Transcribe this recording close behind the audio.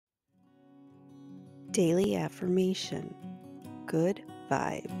Daily Affirmation, Good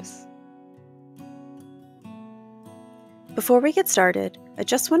Vibes. Before we get started, I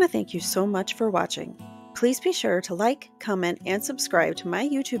just want to thank you so much for watching. Please be sure to like, comment, and subscribe to my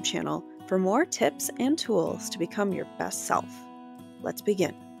YouTube channel for more tips and tools to become your best self. Let's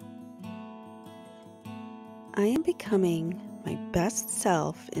begin. I am becoming my best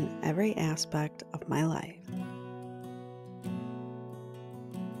self in every aspect of my life.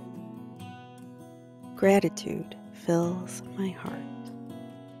 Gratitude fills my heart.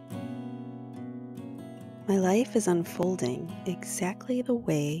 My life is unfolding exactly the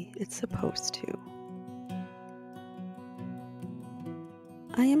way it's supposed to.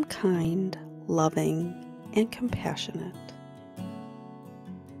 I am kind, loving, and compassionate.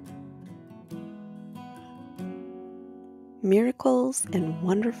 Miracles and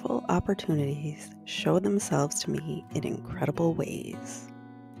wonderful opportunities show themselves to me in incredible ways.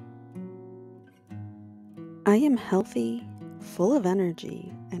 I am healthy, full of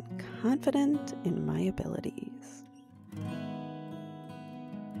energy, and confident in my abilities.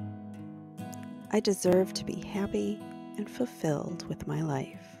 I deserve to be happy and fulfilled with my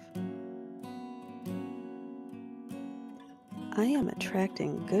life. I am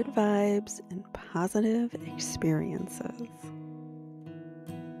attracting good vibes and positive experiences.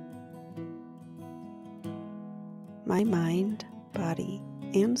 My mind, body,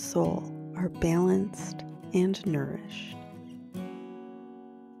 and soul are balanced and nourished.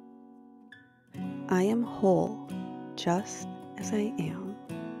 I am whole just as I am.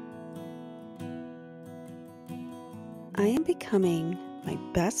 I am becoming my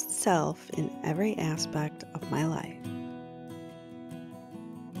best self in every aspect of my life.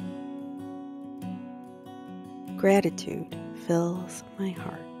 Gratitude fills my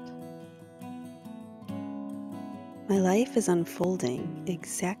heart. My life is unfolding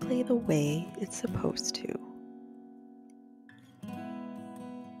exactly the way it's supposed to.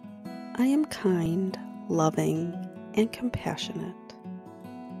 I am kind, loving, and compassionate.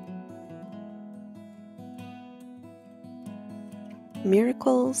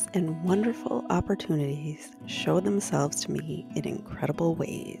 Miracles and wonderful opportunities show themselves to me in incredible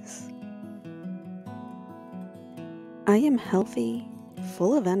ways. I am healthy,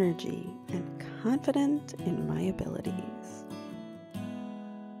 full of energy, and confident in my abilities.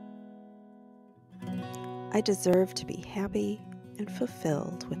 I deserve to be happy and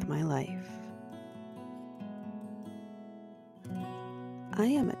fulfilled with my life. I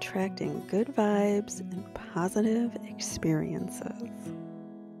am attracting good vibes and positive experiences.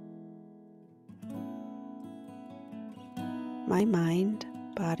 My mind,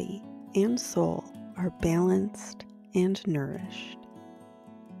 body, and soul are balanced and nourished.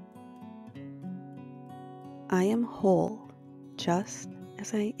 I am whole just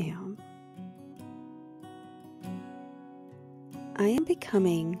as I am. I am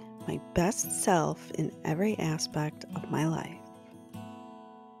becoming my best self in every aspect of my life.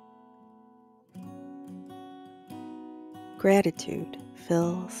 Gratitude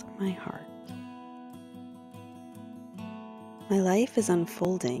fills my heart. My life is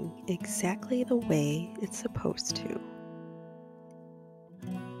unfolding exactly the way it's supposed to.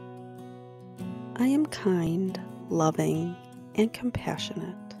 I am kind, loving, and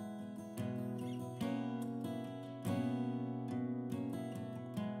compassionate.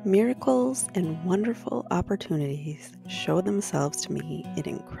 Miracles and wonderful opportunities show themselves to me in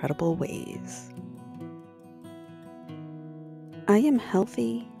incredible ways. I am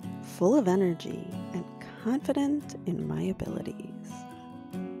healthy, full of energy, and confident in my abilities.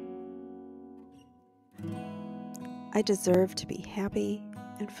 I deserve to be happy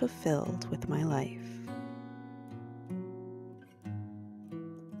and fulfilled with my life.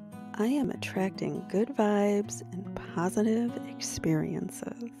 I am attracting good vibes and positive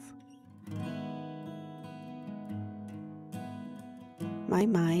experiences. My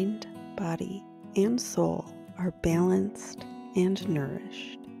mind, body, and soul are balanced and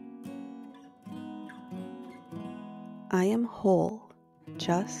nourished. I am whole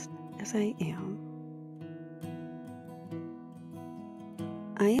just as I am.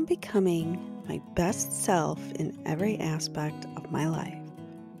 I am becoming my best self in every aspect of my life.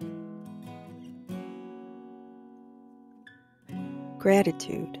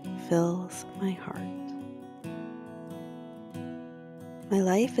 Gratitude fills my heart. My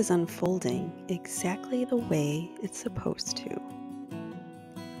life is unfolding exactly the way it's supposed to.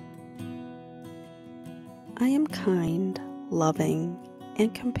 I am kind, loving,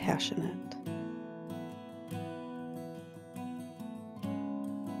 and compassionate.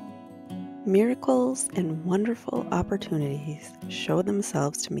 Miracles and wonderful opportunities show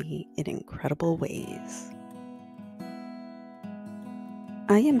themselves to me in incredible ways.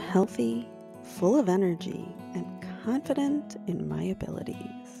 I am healthy, full of energy, and confident in my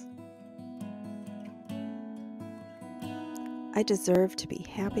abilities. I deserve to be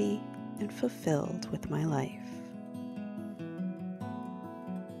happy and fulfilled with my life.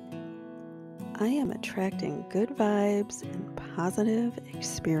 I am attracting good vibes and positive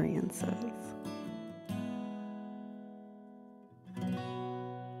experiences.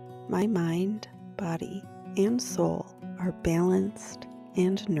 My mind, body, and soul are balanced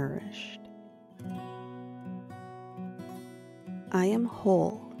and nourished. I am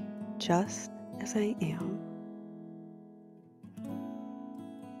whole just as I am.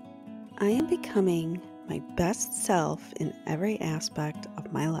 I am becoming my best self in every aspect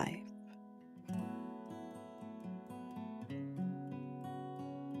of my life.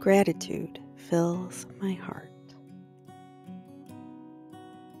 Gratitude fills my heart.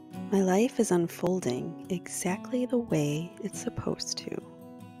 My life is unfolding exactly the way it's supposed to.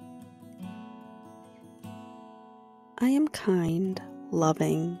 I am kind,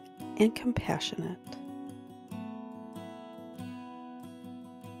 loving, and compassionate.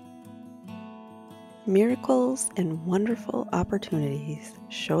 Miracles and wonderful opportunities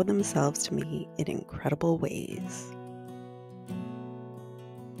show themselves to me in incredible ways.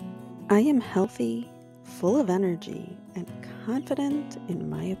 I am healthy, full of energy, and confident in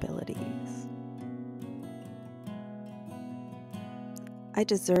my abilities. I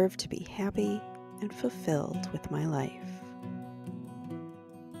deserve to be happy and fulfilled with my life.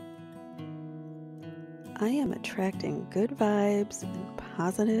 I am attracting good vibes and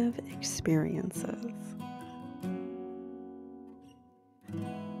positive experiences.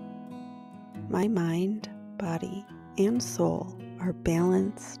 My mind, body, and soul are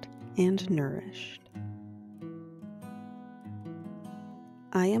balanced and nourished.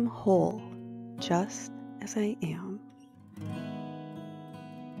 I am whole just as I am.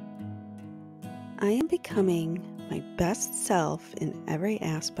 I am becoming my best self in every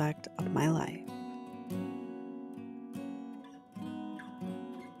aspect of my life.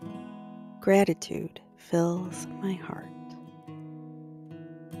 Gratitude fills my heart.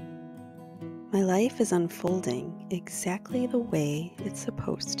 My life is unfolding exactly the way it's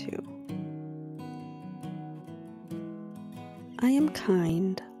supposed to. I am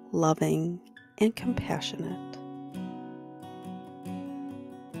kind, loving, and compassionate.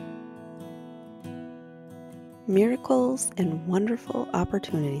 Miracles and wonderful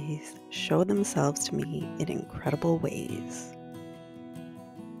opportunities show themselves to me in incredible ways.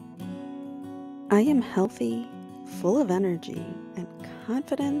 I am healthy, full of energy, and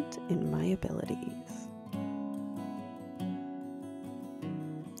confident in my abilities.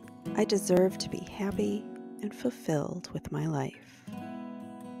 I deserve to be happy and fulfilled with my life.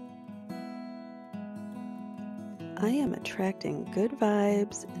 I am attracting good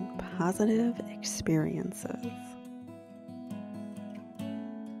vibes and positive experiences.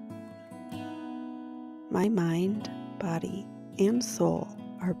 My mind, body, and soul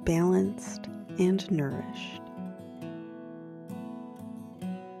are balanced and nourished.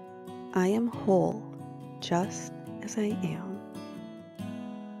 I am whole just as I am.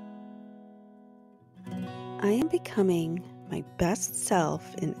 I am becoming my best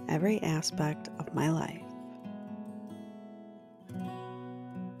self in every aspect of my life.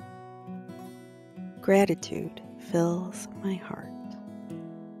 Gratitude fills my heart.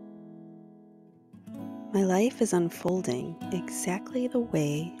 My life is unfolding exactly the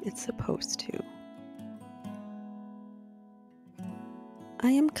way it's supposed to. I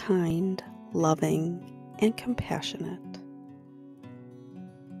am kind, loving, and compassionate.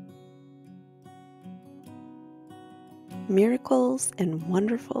 Miracles and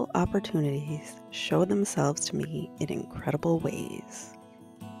wonderful opportunities show themselves to me in incredible ways.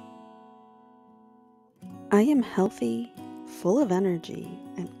 I am healthy, full of energy,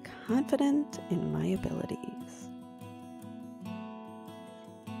 and confident in my abilities.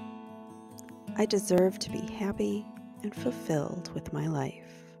 I deserve to be happy and fulfilled with my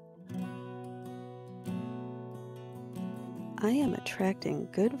life. I am attracting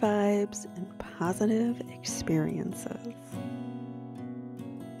good vibes and positive experiences.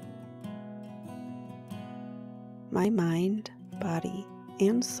 My mind, body,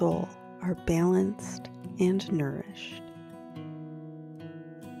 and soul are balanced and nourished.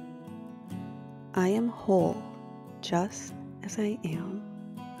 I am whole just as I am.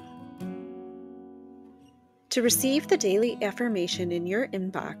 To receive the daily affirmation in your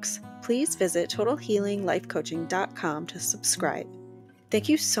inbox, please visit totalhealinglifecoaching.com to subscribe. Thank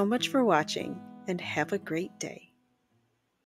you so much for watching, and have a great day.